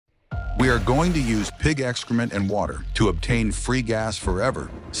We are going to use pig excrement and water to obtain free gas forever.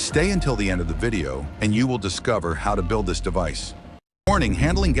 Stay until the end of the video and you will discover how to build this device. Warning,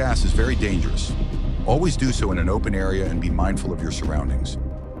 handling gas is very dangerous. Always do so in an open area and be mindful of your surroundings.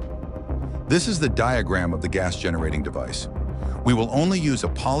 This is the diagram of the gas generating device. We will only use a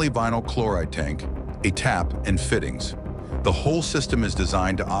polyvinyl chloride tank, a tap, and fittings. The whole system is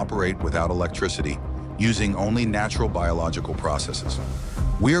designed to operate without electricity, using only natural biological processes.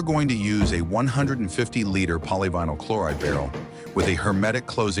 We are going to use a 150-liter polyvinyl chloride barrel with a hermetic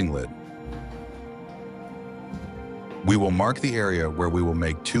closing lid. We will mark the area where we will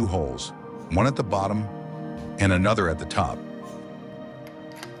make 2 holes, one at the bottom and another at the top.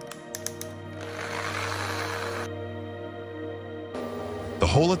 The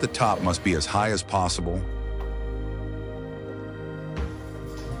hole at the top must be as high as possible,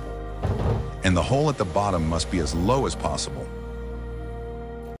 and the hole at the bottom must be as low as possible.